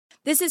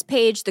This is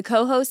Paige, the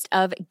co-host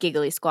of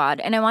Giggly Squad,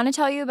 and I want to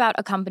tell you about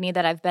a company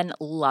that I've been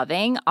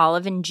loving,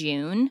 Olive &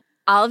 June.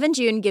 Olive &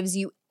 June gives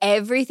you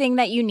everything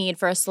that you need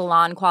for a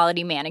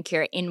salon-quality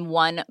manicure in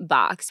one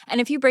box.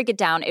 And if you break it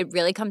down, it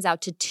really comes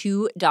out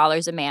to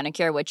 $2 a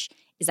manicure, which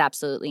is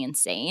absolutely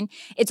insane.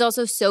 It's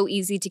also so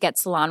easy to get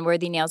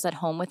salon-worthy nails at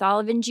home with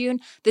Olive & June.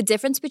 The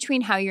difference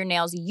between how your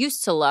nails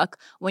used to look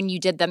when you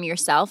did them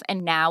yourself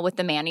and now with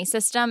the Mani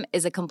system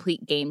is a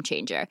complete game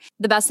changer.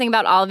 The best thing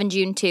about Olive &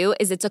 June, too,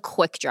 is it's a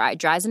quick dry.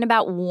 Dries in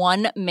about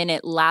 1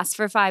 minute, lasts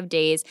for 5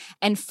 days,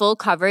 and full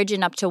coverage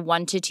in up to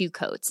 1 to 2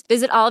 coats.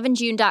 Visit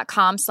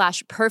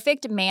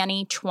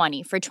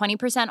oliveandjune.com/perfectmani20 for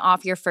 20%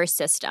 off your first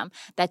system.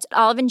 That's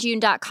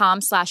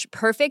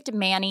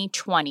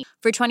oliveandjune.com/perfectmani20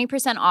 for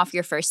 20% off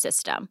your first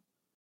system.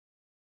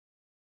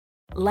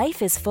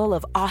 Life is full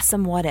of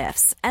awesome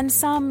what-ifs, and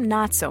some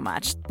not so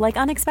much, like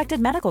unexpected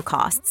medical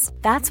costs.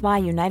 That's why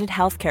United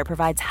Healthcare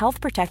provides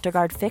Health Protector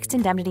Guard fixed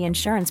indemnity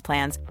insurance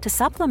plans to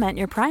supplement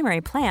your primary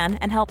plan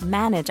and help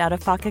manage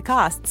out-of-pocket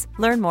costs.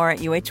 Learn more at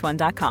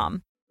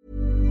uh1.com.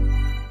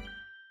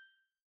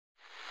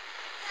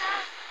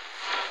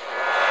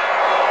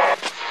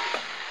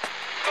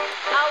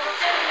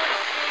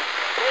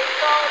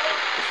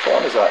 Whose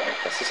phone is that?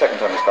 That's the second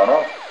time it's gone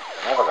off.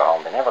 They never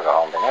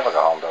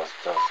go home, those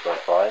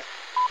boys.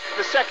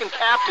 The second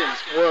captain's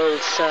world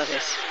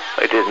service.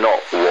 It is not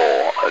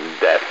war and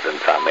death and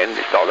famine.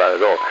 It's not that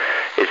at all.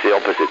 It's the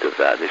opposite of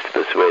that. It's to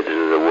persuade us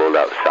of the world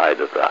outside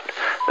of that.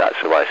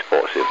 That's why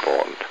sport's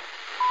important.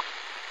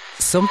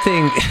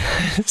 Something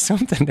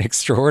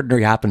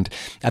extraordinary happened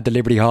at the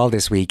Liberty Hall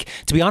this week.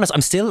 To be honest,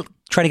 I'm still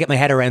trying to get my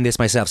head around this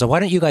myself. So why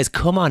don't you guys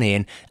come on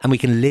in and we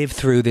can live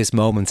through this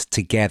moment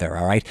together,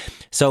 all right?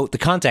 So the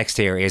context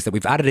here is that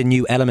we've added a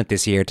new element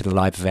this year to the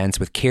live events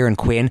with Kieran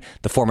Quinn,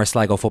 the former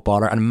Sligo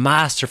footballer and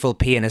masterful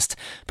pianist,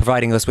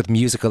 providing us with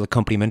musical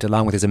accompaniment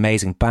along with his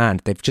amazing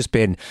band. They've just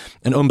been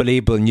an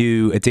unbelievable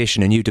new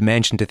addition, a new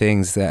dimension to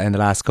things in the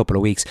last couple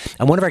of weeks.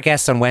 And one of our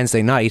guests on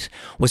Wednesday night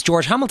was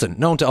George Hamilton,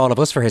 known to all of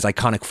us for his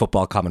iconic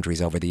football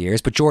commentaries over the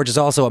years. But George is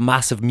also a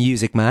massive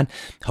music man,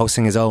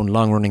 hosting his own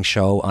long-running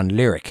show on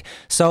Lyric.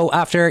 So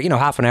after,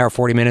 half an hour,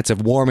 40 minutes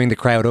of warming the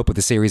crowd up with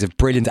a series of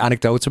brilliant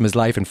anecdotes from his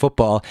life in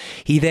football,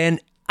 he then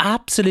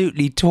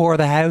absolutely tore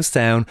the house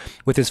down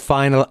with his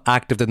final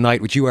act of the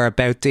night, which you are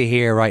about to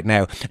hear right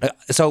now.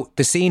 So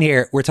the scene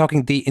here, we're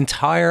talking the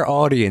entire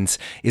audience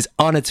is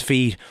on its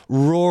feet,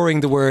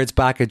 roaring the words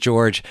back at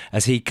George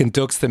as he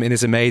conducts them in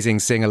his amazing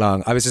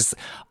sing-along. I was just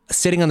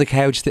sitting on the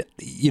couch,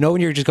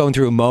 when you're just going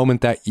through a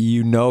moment that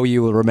you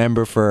will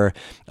remember for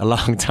a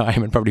long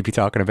time and probably be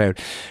talking about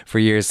for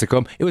years to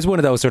come. It was one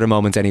of those sort of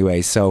moments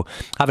anyway. So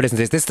have a listen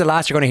to this. This is the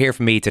last you're going to hear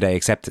from me today,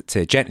 except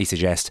to gently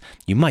suggest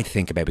you might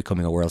think about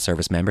becoming a World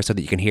Service member so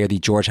that you can hear the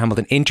George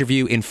Hamilton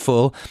interview in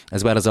full,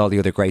 as well as all the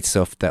other great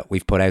stuff that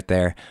we've put out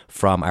there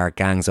from our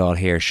Gangs All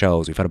Here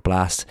shows. We've had a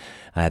blast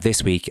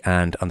this week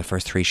and on the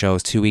first 3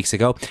 shows 2 weeks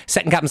ago.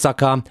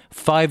 Secondcaptains.com,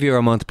 €5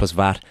 a month plus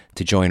VAT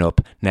to join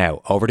up.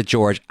 Now over to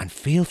George, and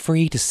feel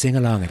free to sing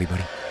along,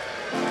 everybody.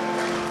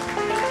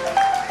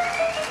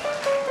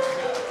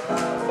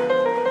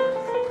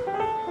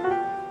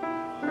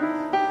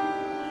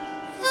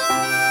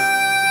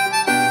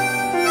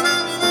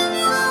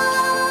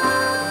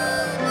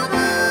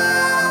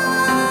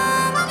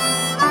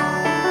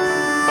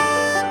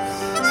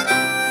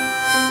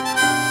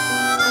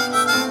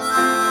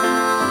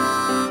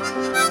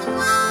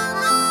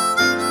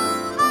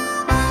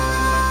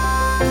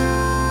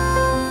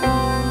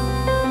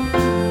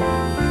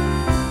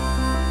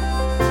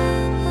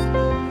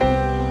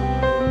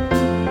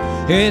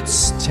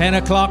 It's 10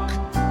 o'clock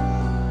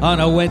on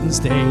a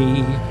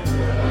Wednesday.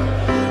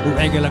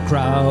 Regular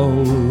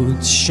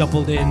crowd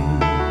shuffled in.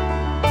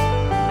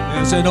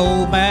 There's an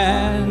old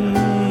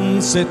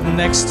man sitting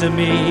next to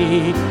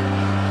me,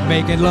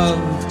 making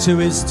love to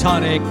his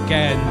tonic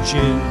and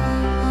gin.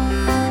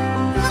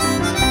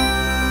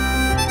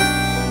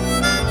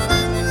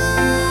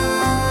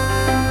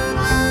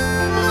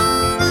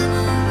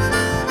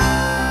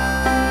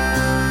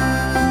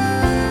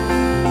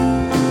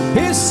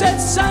 He said,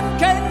 son,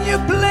 can you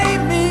play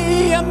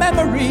me a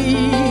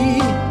memory?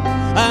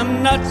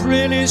 I'm not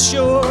really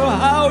sure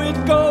how it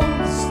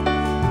goes,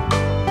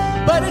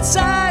 but it's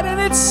sad and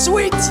it's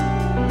sweet,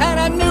 and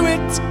I knew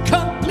it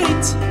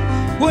complete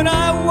when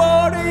I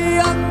wore a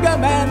younger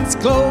man's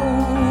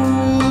clothes.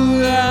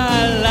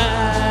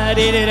 La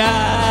di di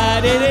da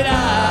di di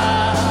da,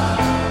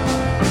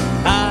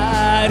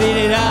 ah di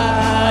di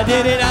da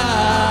di di da.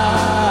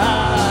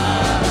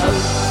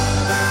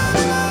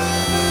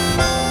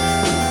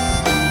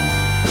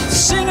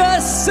 Sing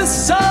us a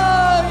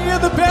song, you're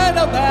the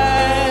piano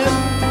man.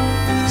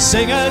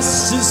 Sing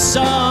us a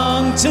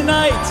song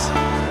tonight,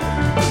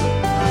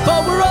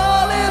 for we're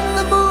all in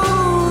the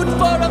mood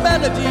for a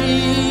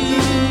melody.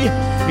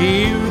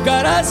 You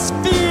got us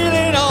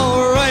feeling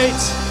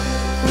alright.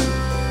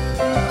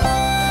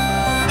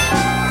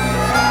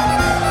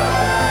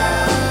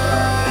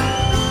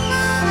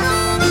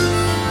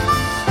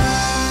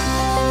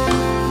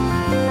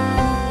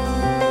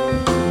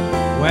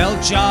 Well,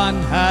 John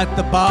at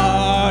the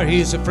bar,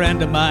 he's a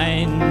friend of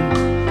mine.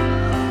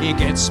 He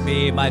gets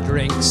me my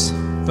drinks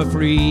for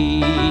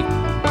free.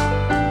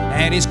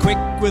 And he's quick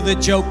with the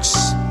jokes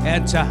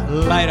and to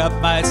light up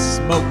my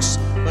smokes.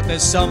 But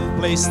there's some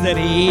place that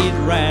he'd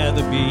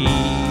rather be.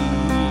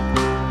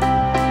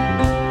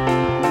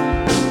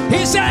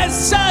 He says,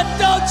 son,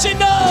 don't you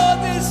know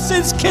this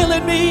is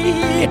killing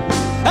me?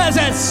 As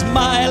that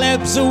smile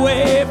ebbs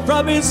away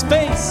from his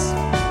face.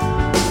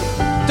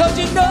 Don't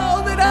you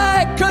know that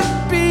I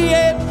could be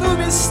a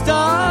movie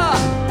star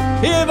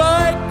if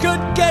I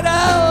could get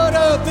out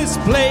of this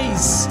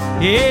place?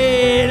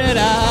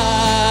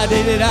 Da-da-da,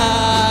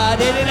 da-da-da,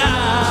 da-da-da.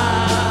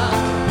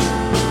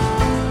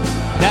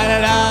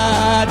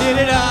 Da-da-da,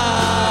 da-da-da,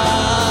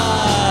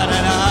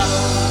 da-da.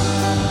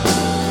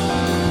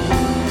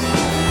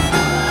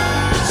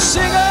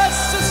 Sing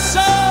us a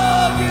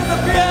song in the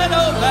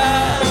piano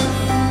man.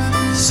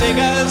 Sing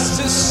us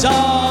a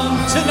song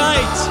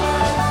tonight.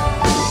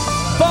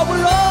 For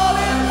we're all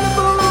in the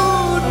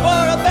mood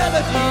for a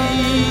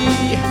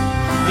melody.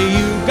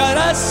 You got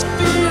us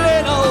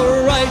feeling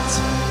alright.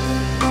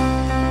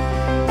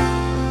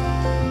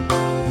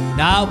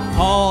 Now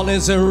Paul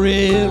is a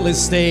real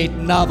estate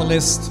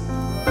novelist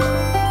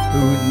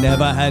who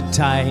never had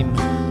time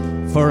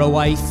for a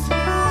wife.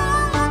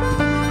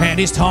 And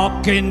he's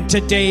talking to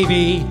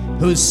Davy,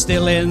 who's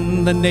still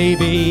in the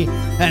Navy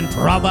and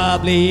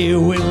probably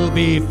will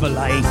be for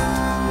life.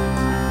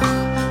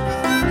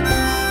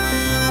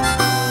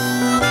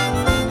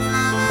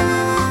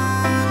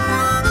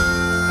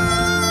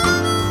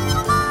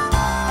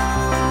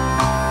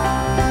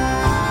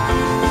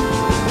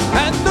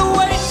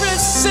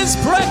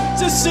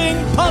 Practicing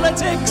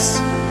politics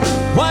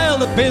while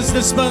the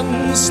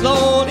businessman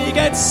slowly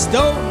gets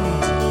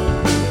stoned.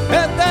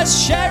 And they're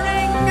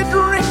sharing a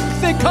drink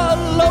they call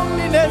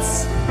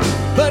loneliness,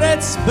 but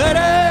it's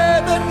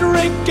better than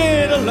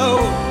drinking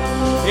alone.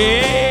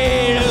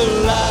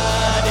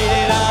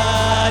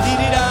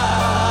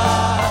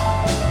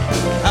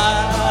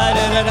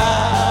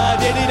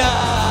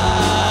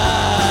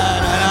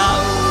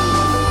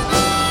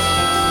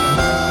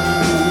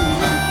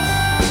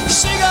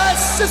 Sing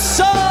us a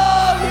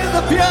song,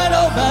 the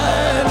piano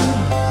man.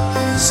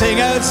 Sing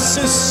us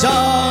a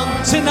song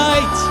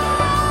tonight.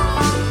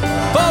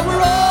 For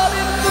we're all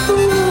in the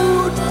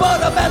mood for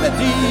a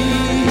melody.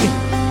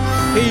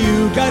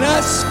 You got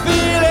us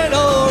feeling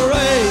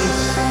alright.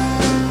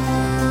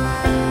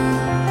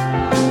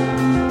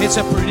 It's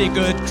a pretty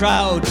good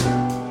crowd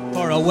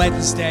for a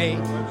Wednesday.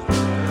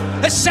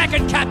 The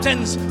second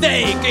captains,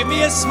 they give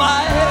me a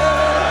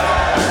smile.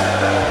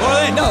 For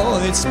they know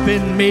it's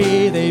been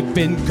me they've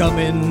been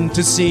coming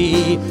to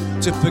see,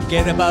 to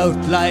forget about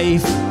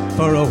life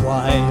for a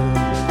while.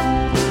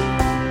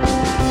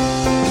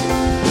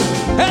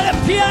 And the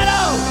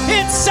piano,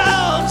 it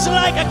sounds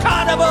like a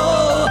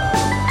carnival,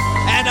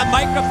 and a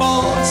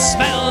microphone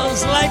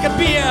smells like a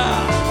beer.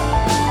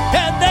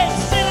 And they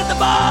sit at the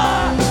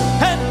bar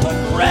and put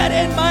bread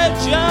in my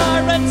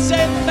jar and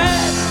say,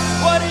 man,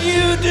 what are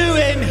you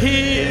doing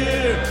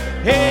here?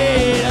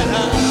 Hey,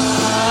 la,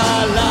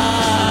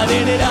 la,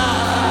 di, di, da.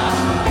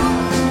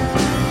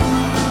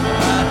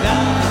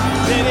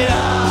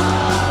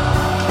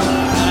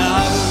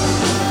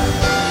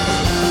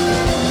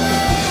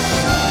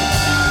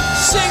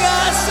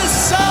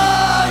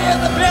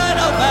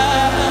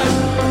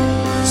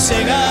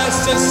 Sing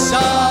us a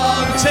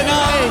song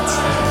tonight.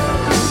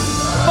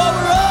 For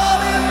we're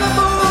all in the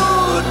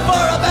mood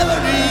for a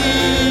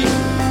melody.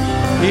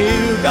 You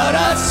got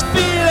us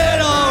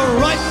feeling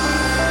alright.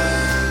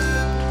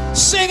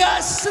 Sing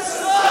us a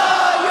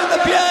song, you're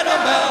the piano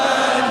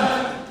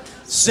man.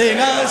 Sing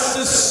us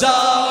a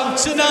song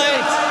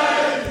tonight.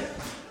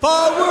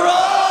 For we're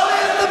all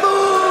in the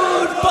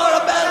mood for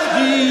a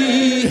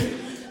melody.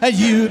 And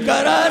you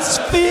got us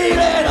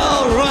feeling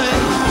alright.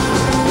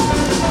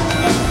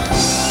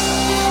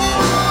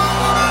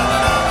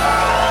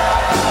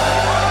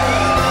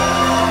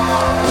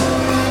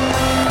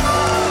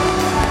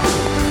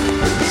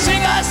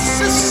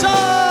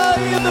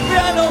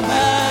 Piano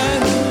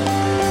man,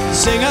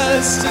 sing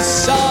us a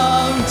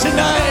song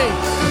tonight.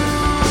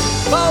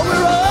 For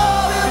we're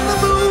all in the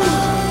mood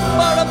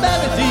for a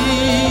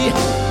melody.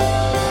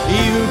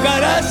 You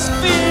got us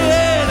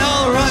feeling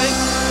alright.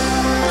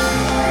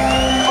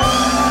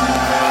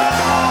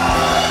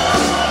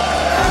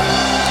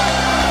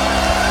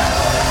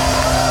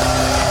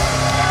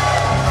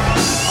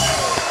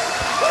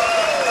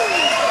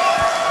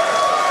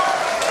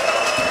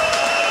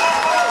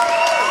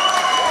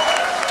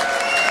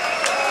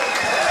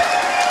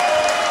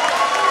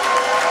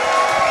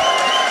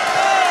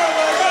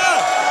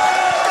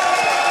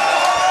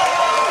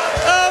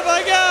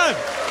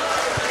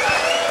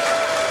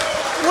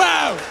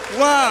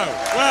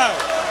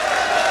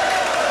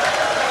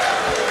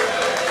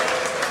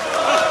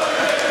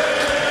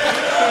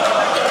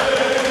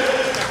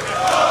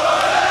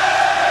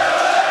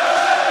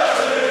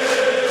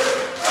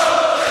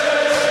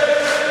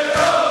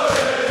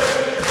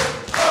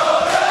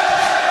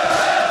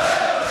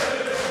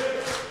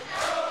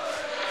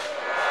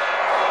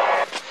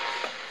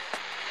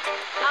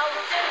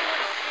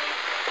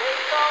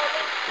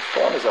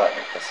 fun is that?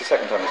 That's the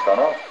second time it's gone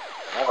off.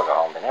 They never go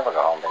home, they never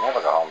go home, they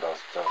never go home, those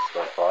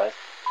boys.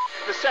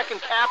 The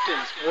second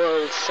captain's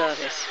World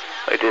Service.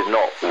 It is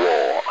not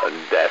war and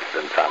death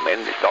and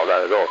famine. It's not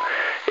that at all.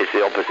 It's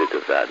the opposite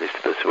of that. It's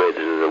to persuade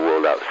us of the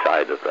world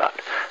outside of that.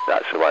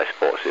 That's why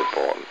sports is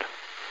important.